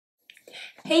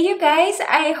Hey you guys,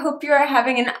 I hope you are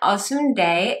having an awesome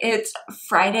day. It's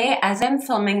Friday as I'm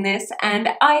filming this and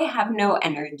I have no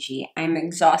energy. I'm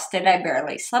exhausted. I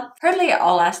barely slept hardly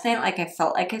all last night. I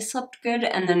felt like I slept good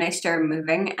and then I started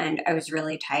moving and I was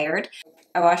really tired.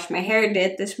 I washed my hair,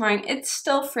 did this morning. It's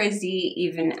still frizzy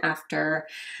even after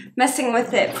messing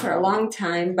with it for a long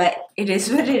time, but it is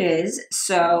what it is.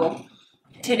 So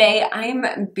today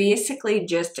I'm basically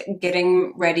just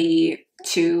getting ready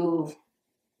to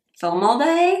film all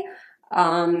day,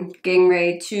 getting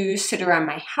ready to sit around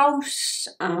my house.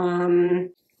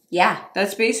 Yeah,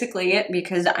 that's basically it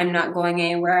because I'm not going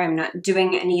anywhere. I'm not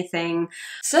doing anything.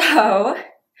 So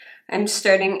I'm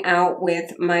starting out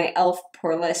with my e.l.f.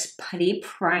 Poreless Putty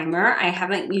Primer. I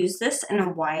haven't used this in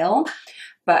a while,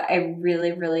 but I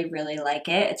really like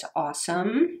it. It's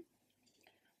awesome.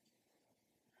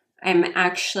 I'm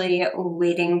actually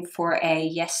waiting for a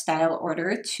Yes Style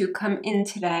order to come in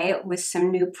today with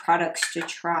some new products to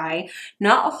try.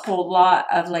 Not a whole lot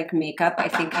of makeup. I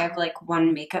think I have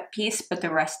one makeup piece, but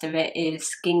the rest of it is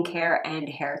skincare and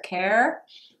hair care.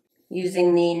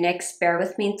 Using the NYX Bear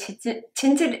With Me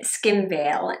Tinted Skin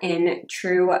Veil in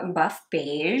True Buff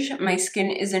Beige. My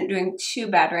skin isn't doing too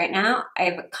bad right now. I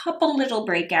have a couple little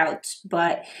breakouts,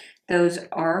 but those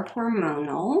are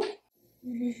hormonal.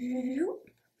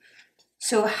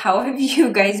 So how have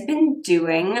you guys been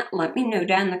doing? Let me know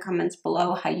down in the comments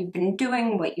below how you've been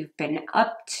doing, what you've been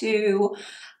up to.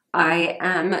 I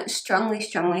am strongly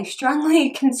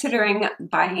considering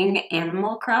buying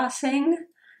Animal Crossing.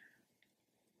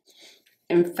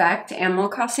 In fact, Animal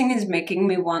Crossing is making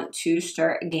me want to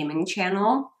start a gaming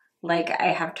channel.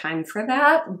 I have time for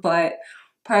that, but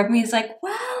part of me is like,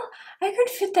 well, I could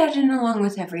fit that in along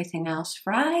with everything else,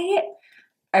 right?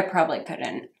 I probably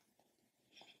couldn't.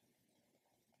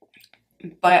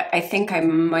 But I think I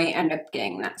might end up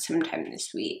getting that sometime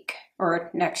this week or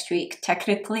next week,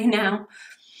 technically now.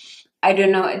 I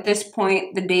don't know. At this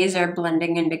point, the days are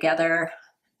blending in together.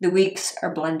 The weeks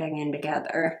are blending in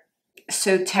together.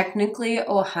 So technically,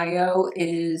 Ohio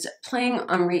is planning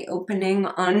on reopening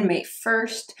on May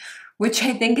 1st, which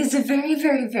I think is a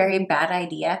very bad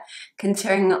idea,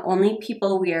 considering the only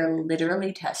people we are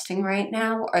literally testing right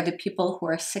now are the people who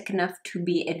are sick enough to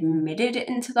be admitted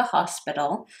into the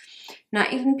hospital.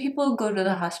 Not even people who go to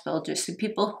the hospital, just the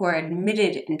people who are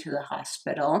admitted into the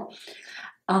hospital.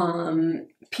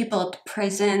 People at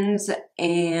prisons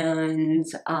and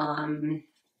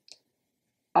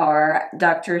are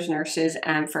doctors, nurses,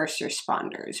 and first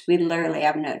responders. We literally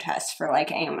have no tests for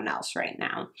anyone else right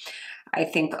now. I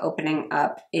think opening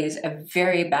up is a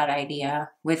very bad idea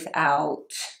without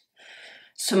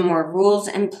some more rules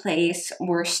in place.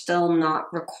 We're still not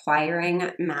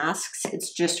requiring masks.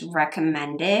 It's just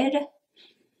recommended.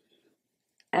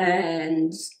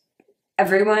 And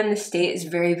everyone in the state is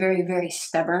very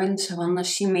stubborn. So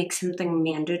unless you make something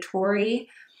mandatory,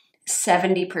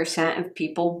 70% of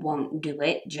people won't do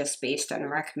it just based on a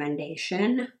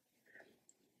recommendation.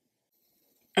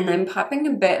 And I'm popping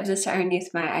a bit of this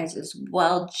underneath my eyes as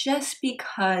well, just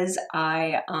because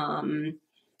I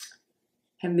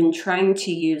have been trying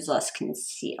to use less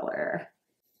concealer.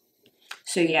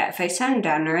 So yeah, if I sound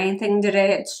down or anything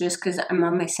today, it's just because I'm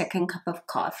on my second cup of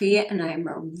coffee and I'm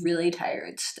really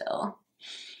tired still.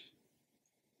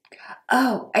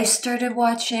 Oh, I started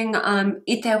watching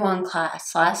Itaewon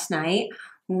Class last night.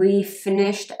 We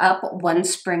finished up One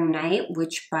Spring Night,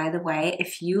 which, by the way,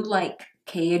 if you like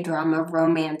K-drama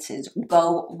romances,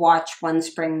 go watch One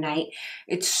Spring Night.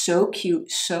 It's so cute,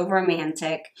 so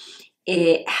romantic.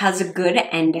 It has a good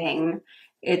ending.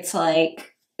 It's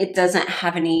it doesn't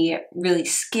have any really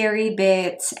scary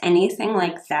bits, anything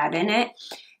like that in it.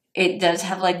 It does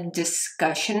have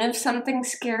discussion of something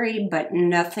scary, but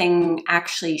nothing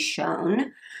actually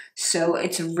shown. So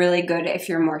it's really good if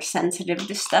you're more sensitive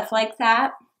to stuff like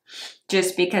that.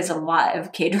 Just because a lot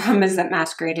of K-dramas that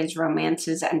masquerade as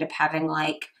romances end up having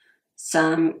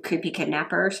some creepy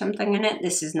kidnapper or something in it.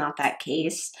 This is not that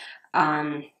case.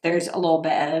 There's a little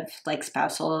bit of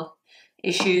spousal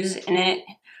issues in it.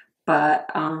 But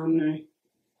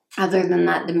other than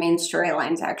that, the main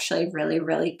storyline's actually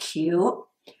really cute.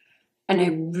 And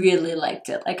I really liked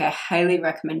it. I highly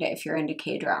recommend it if you're into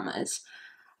K-dramas.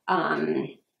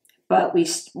 But we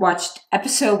watched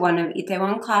episode 1 of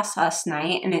Itaewon Class last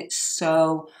night, and it's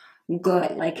so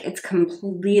good. It's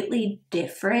completely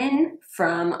different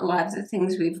from a lot of the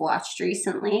things we've watched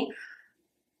recently,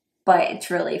 but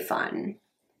it's really fun.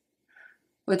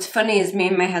 What's funny is me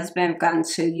and my husband have gotten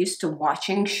so used to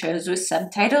watching shows with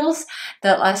subtitles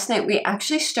that last night we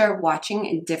actually started watching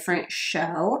a different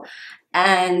show,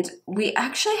 and we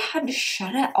actually had to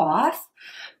shut it off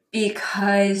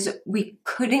because we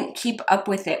couldn't keep up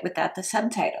with it without the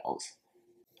subtitles.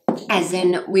 As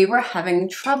in, we were having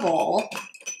trouble.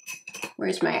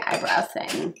 Where's my eyebrow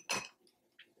thing?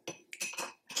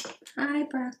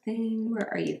 Eyebrow thing, where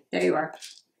are you? There you are.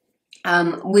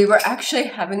 We were actually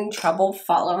having trouble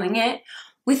following it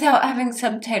without having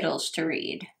subtitles to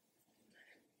read.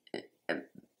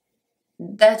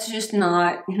 That's just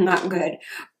not good.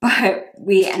 But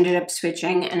we ended up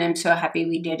switching, and I'm so happy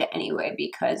we did anyway,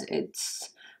 because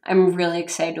I'm really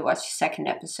excited to watch the second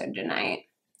episode tonight.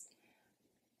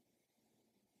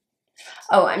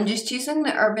 Oh, I'm just using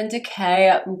the Urban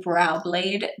Decay Brow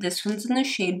Blade. This one's in the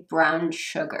shade Brown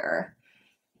Sugar.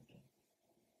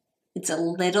 It's a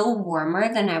little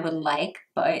warmer than I would like,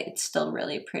 but it's still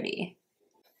really pretty.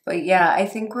 But yeah, I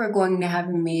think we're going to have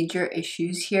major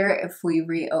issues here if we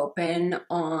reopen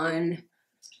on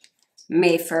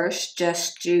May 1st,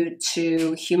 just due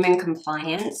to human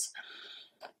compliance.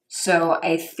 So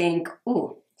I think,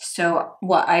 so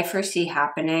what I foresee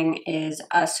happening is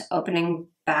us opening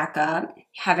back up,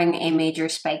 having a major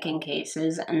spike in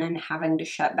cases, and then having to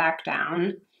shut back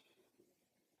down.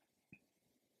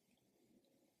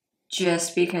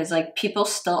 Just because, like, people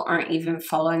still aren't even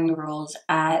following the rules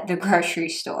at the grocery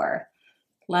store.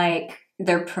 Like,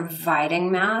 they're providing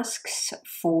masks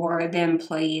for the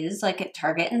employees, like at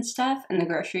Target and stuff, in the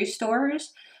grocery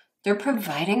stores. They're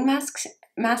providing masks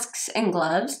and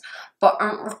gloves, but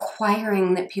aren't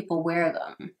requiring that people wear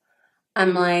them.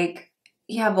 I'm like,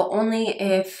 yeah, but only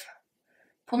if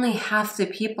only half the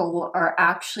people are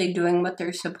actually doing what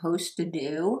they're supposed to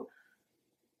do,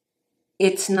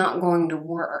 it's not going to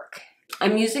work.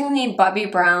 I'm using the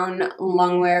Bobbi Brown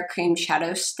Longwear Cream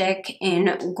Shadow Stick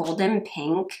in Golden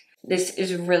Pink. This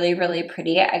is really, really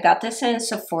pretty. I got this in a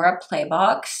Sephora Play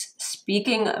box.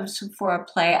 Speaking of Sephora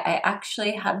Play, I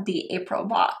actually have the April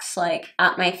box like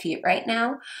at my feet right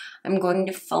now. I'm going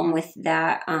to film with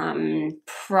that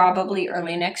probably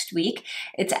early next week.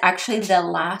 It's actually the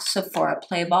last Sephora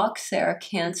Play box. They're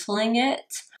canceling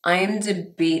it. I am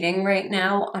debating right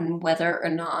now on whether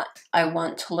or not I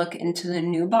want to look into the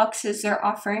new boxes they're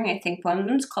offering. I think one of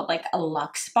them is called like a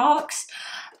Luxe box,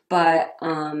 but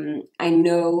I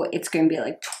know it's going to be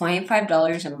like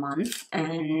 $25 a month,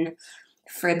 and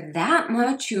for that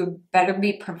much, you better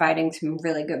be providing some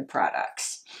really good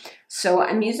products. So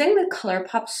I'm using the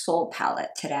ColourPop Soul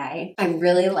palette today. I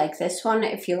really like this one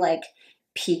if you like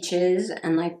peaches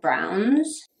and like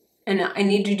browns. And I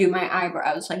need to do my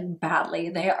eyebrows like badly.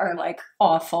 They are like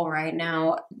awful right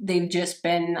now. They've just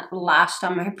been last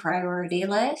on my priority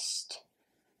list.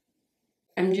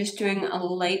 I'm just doing a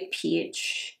light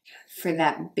peach for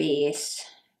that base.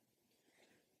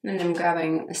 And I'm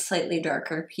grabbing a slightly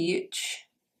darker peach.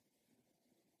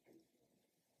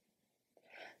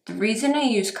 The reason I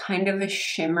use kind of a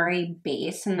shimmery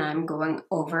base and I'm going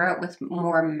over it with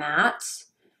more mattes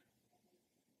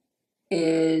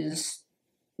is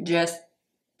just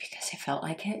because I felt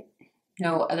like it.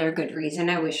 No other good reason.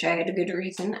 I wish I had a good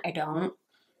reason. I don't.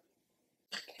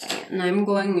 Okay, and I'm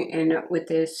going in with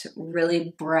this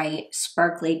really bright,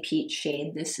 sparkly peach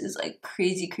shade. This is like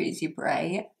crazy, crazy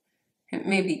bright. It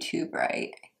may be too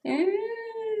bright.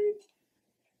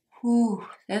 Ooh,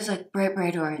 that's like bright,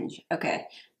 bright orange. Okay,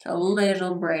 it's a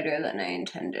little brighter than I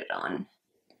intended on.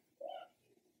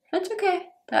 That's okay.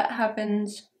 That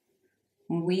happens.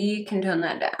 We can tone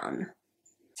that down.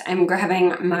 I'm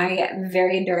grabbing my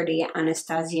very dirty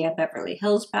Anastasia Beverly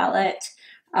Hills palette,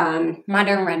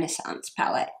 Modern Renaissance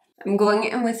palette. I'm going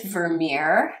in with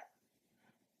Vermeer,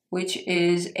 which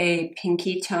is a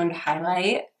pinky toned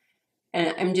highlight,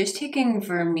 and I'm just taking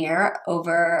Vermeer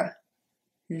over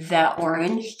that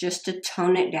orange just to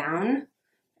tone it down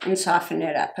and soften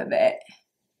it up a bit.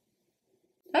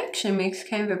 That actually makes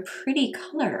kind of a pretty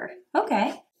color.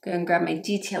 Okay. Gonna grab my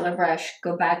detailer brush,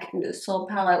 go back into the Soul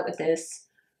palette with this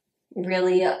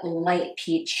really light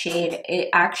peach shade. It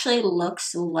actually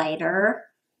looks lighter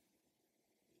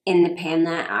in the pan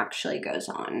that actually goes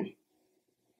on.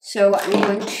 So I'm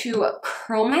going to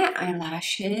curl my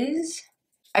eyelashes.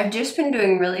 I've just been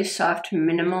doing really soft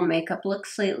minimal makeup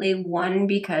looks lately. One,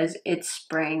 because it's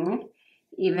spring,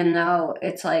 even though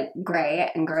it's like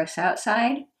gray and gross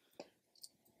outside.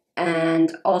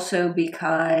 And also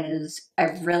because I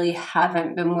really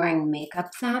haven't been wearing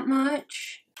makeup that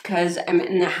much because I'm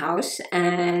in the house,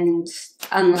 and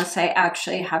unless I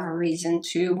actually have a reason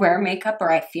to wear makeup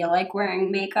or I feel like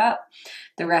wearing makeup,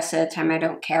 the rest of the time I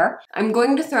don't care. I'm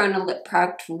going to throw in a lip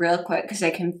product real quick because I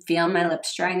can feel my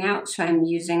lips drying out, so I'm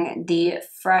using the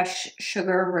Fresh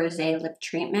Sugar Rosé Lip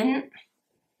Treatment.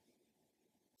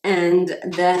 And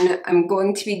then I'm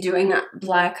going to be doing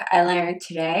black eyeliner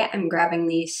today. I'm grabbing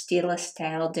the Stila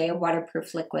Style Day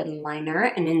Waterproof Liquid Liner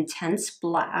in Intense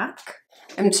Black.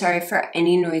 I'm sorry for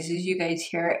any noises you guys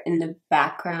hear in the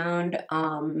background.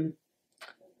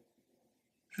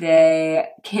 They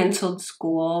canceled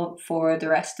school for the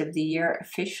rest of the year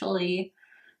officially.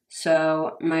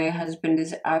 So my husband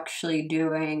is actually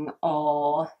doing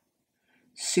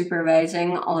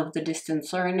supervising all of the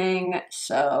distance learning.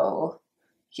 So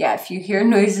yeah, if you hear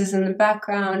noises in the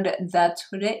background,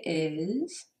 that's what it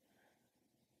is.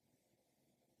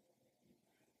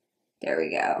 There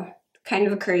we go. Kind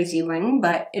of a crazy one,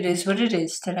 but it is what it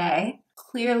is today.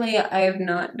 Clearly, I have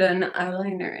not done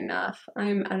eyeliner enough.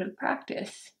 I'm out of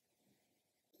practice.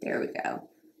 There we go.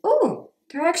 Ooh,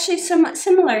 they're actually somewhat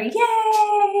similar.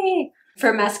 Yay!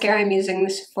 For mascara, I'm using the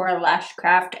Sephora Lash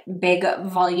Craft Big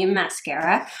Volume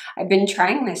Mascara. I've been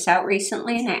trying this out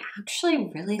recently, and I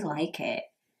actually really like it.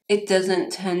 It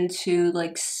doesn't tend to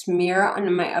like smear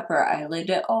on my upper eyelid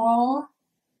at all.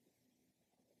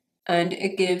 And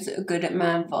it gives a good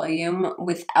amount of volume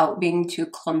without being too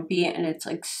clumpy, and it's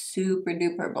like super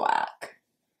duper black.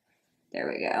 There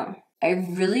we go. I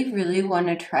really, really want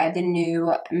to try the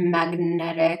new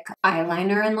magnetic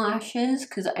eyeliner and lashes,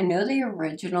 because I know the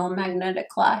original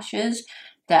magnetic lashes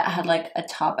that had like a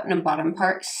top and a bottom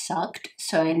part sucked,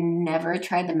 so I never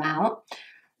tried them out.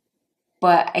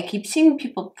 But I keep seeing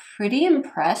people pretty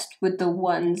impressed with the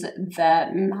ones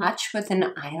that match with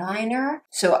an eyeliner.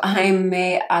 So I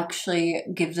may actually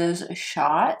give those a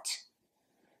shot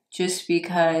just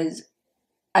because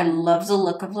I love the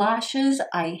look of lashes.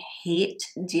 I hate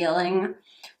dealing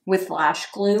with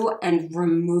lash glue, and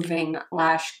removing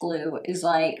lash glue is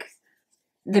like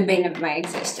the bane of my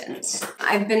existence.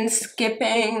 I've been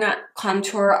skipping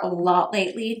contour a lot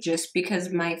lately just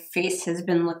because my face has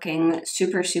been looking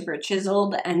super, super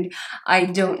chiseled, and I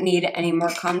don't need any more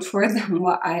contour than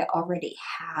what I already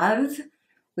have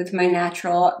with my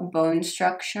natural bone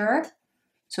structure.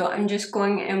 So I'm just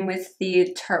going in with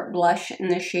the Tarte blush in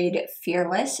the shade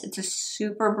Fearless. It's a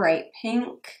super bright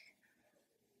pink.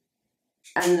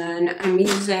 And then I'm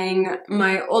using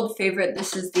my old favorite.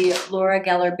 This is the Laura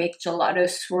Geller Baked Gelato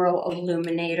Swirl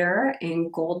Illuminator in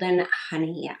Golden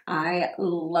Honey. I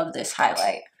love this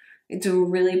highlight. It's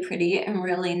really pretty and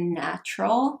really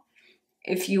natural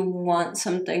if you want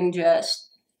something just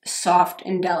soft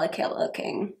and delicate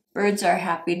looking. Birds are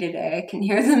happy today. I can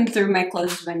hear them through my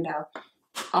closed window.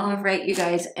 All right, you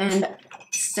guys, and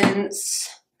since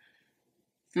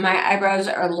my eyebrows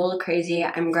are a little crazy,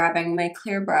 I'm grabbing my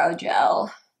clear brow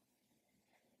gel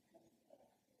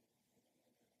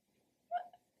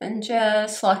and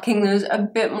just locking those a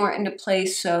bit more into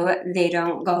place so they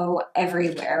don't go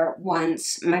everywhere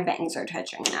once my bangs are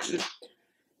touching them.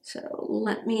 So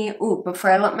let me,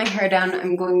 before I let my hair down,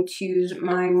 I'm going to use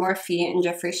my Morphe and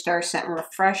Jeffree Star Scent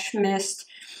Refresh Mist.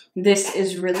 This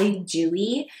is really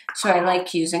dewy, so I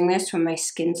like using this when my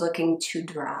skin's looking too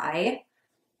dry.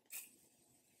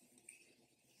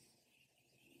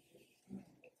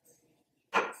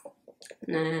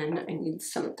 And then I need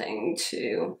something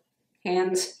to,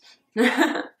 hands.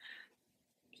 There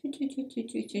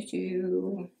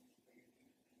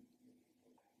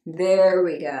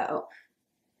we go.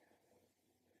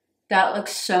 That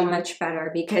looks so much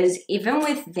better, because even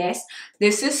with this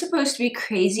is supposed to be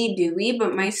crazy dewy,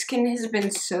 but my skin has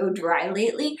been so dry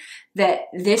lately that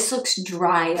this looks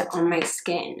dry on my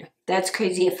skin. That's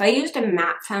crazy. If I used a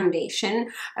matte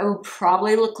foundation, I would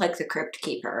probably look like the Crypt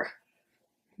Keeper.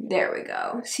 There we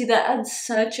go. See, that adds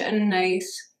such a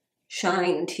nice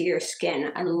shine to your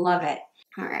skin. I love it.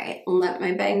 All right, let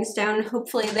my bangs down.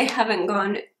 Hopefully they haven't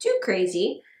gone too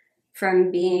crazy from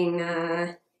being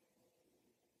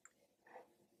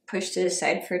pushed to the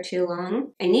side for too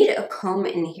long. I need a comb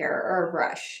in here, or a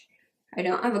brush. I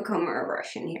don't have a comb or a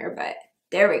brush in here, but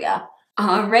there we go.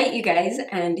 All right, you guys,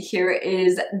 and here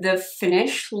is the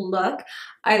finished look.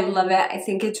 I love it. I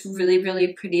think it's really,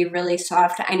 really pretty, really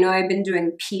soft. I know I've been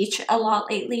doing peach a lot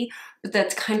lately, but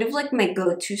that's kind of like my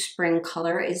go-to spring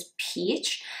color is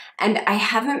peach. And I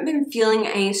haven't been feeling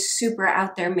any super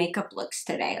out there makeup looks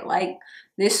today. Like,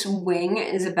 this wing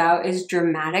is about as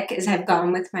dramatic as I've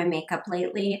gone with my makeup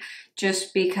lately,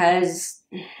 just because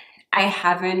I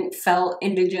haven't felt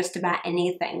into just about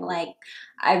anything. Like,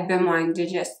 I've been wanting to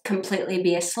just completely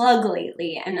be a slug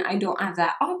lately, and I don't have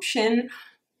that option,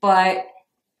 but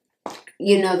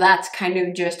you know, that's kind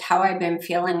of just how I've been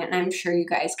feeling, and I'm sure you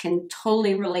guys can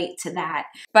totally relate to that.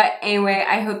 But anyway,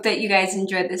 I hope that you guys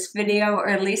enjoyed this video, or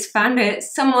at least found it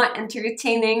somewhat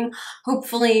entertaining.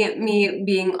 Hopefully me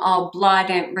being all blah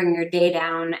didn't bring your day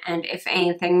down, and if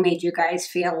anything made you guys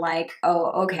feel like,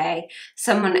 oh, okay,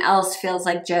 someone else feels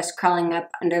like just crawling up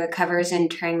under the covers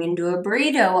and turning into a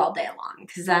burrito all day long,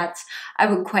 because I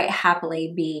would quite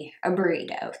happily be a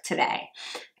burrito today.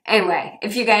 Anyway,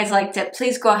 if you guys liked it,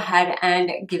 please go ahead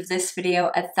and give this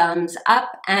video a thumbs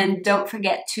up, and don't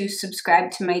forget to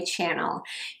subscribe to my channel.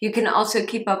 You can also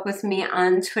keep up with me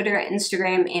on Twitter,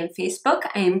 Instagram, and Facebook.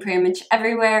 I am pretty much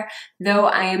everywhere, though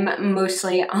I am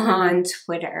mostly on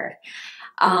Twitter.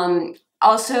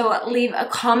 Also, leave a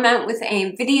comment with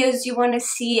any videos you want to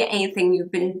see, anything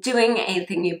you've been doing,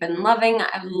 anything you've been loving.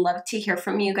 I would love to hear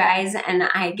from you guys, and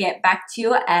I get back to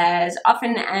you as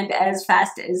often and as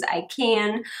fast as I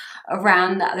can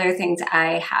around the other things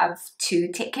I have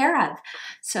to take care of.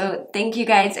 So thank you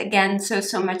guys again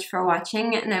so much for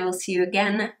watching, and I will see you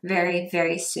again very,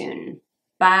 very soon.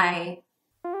 Bye.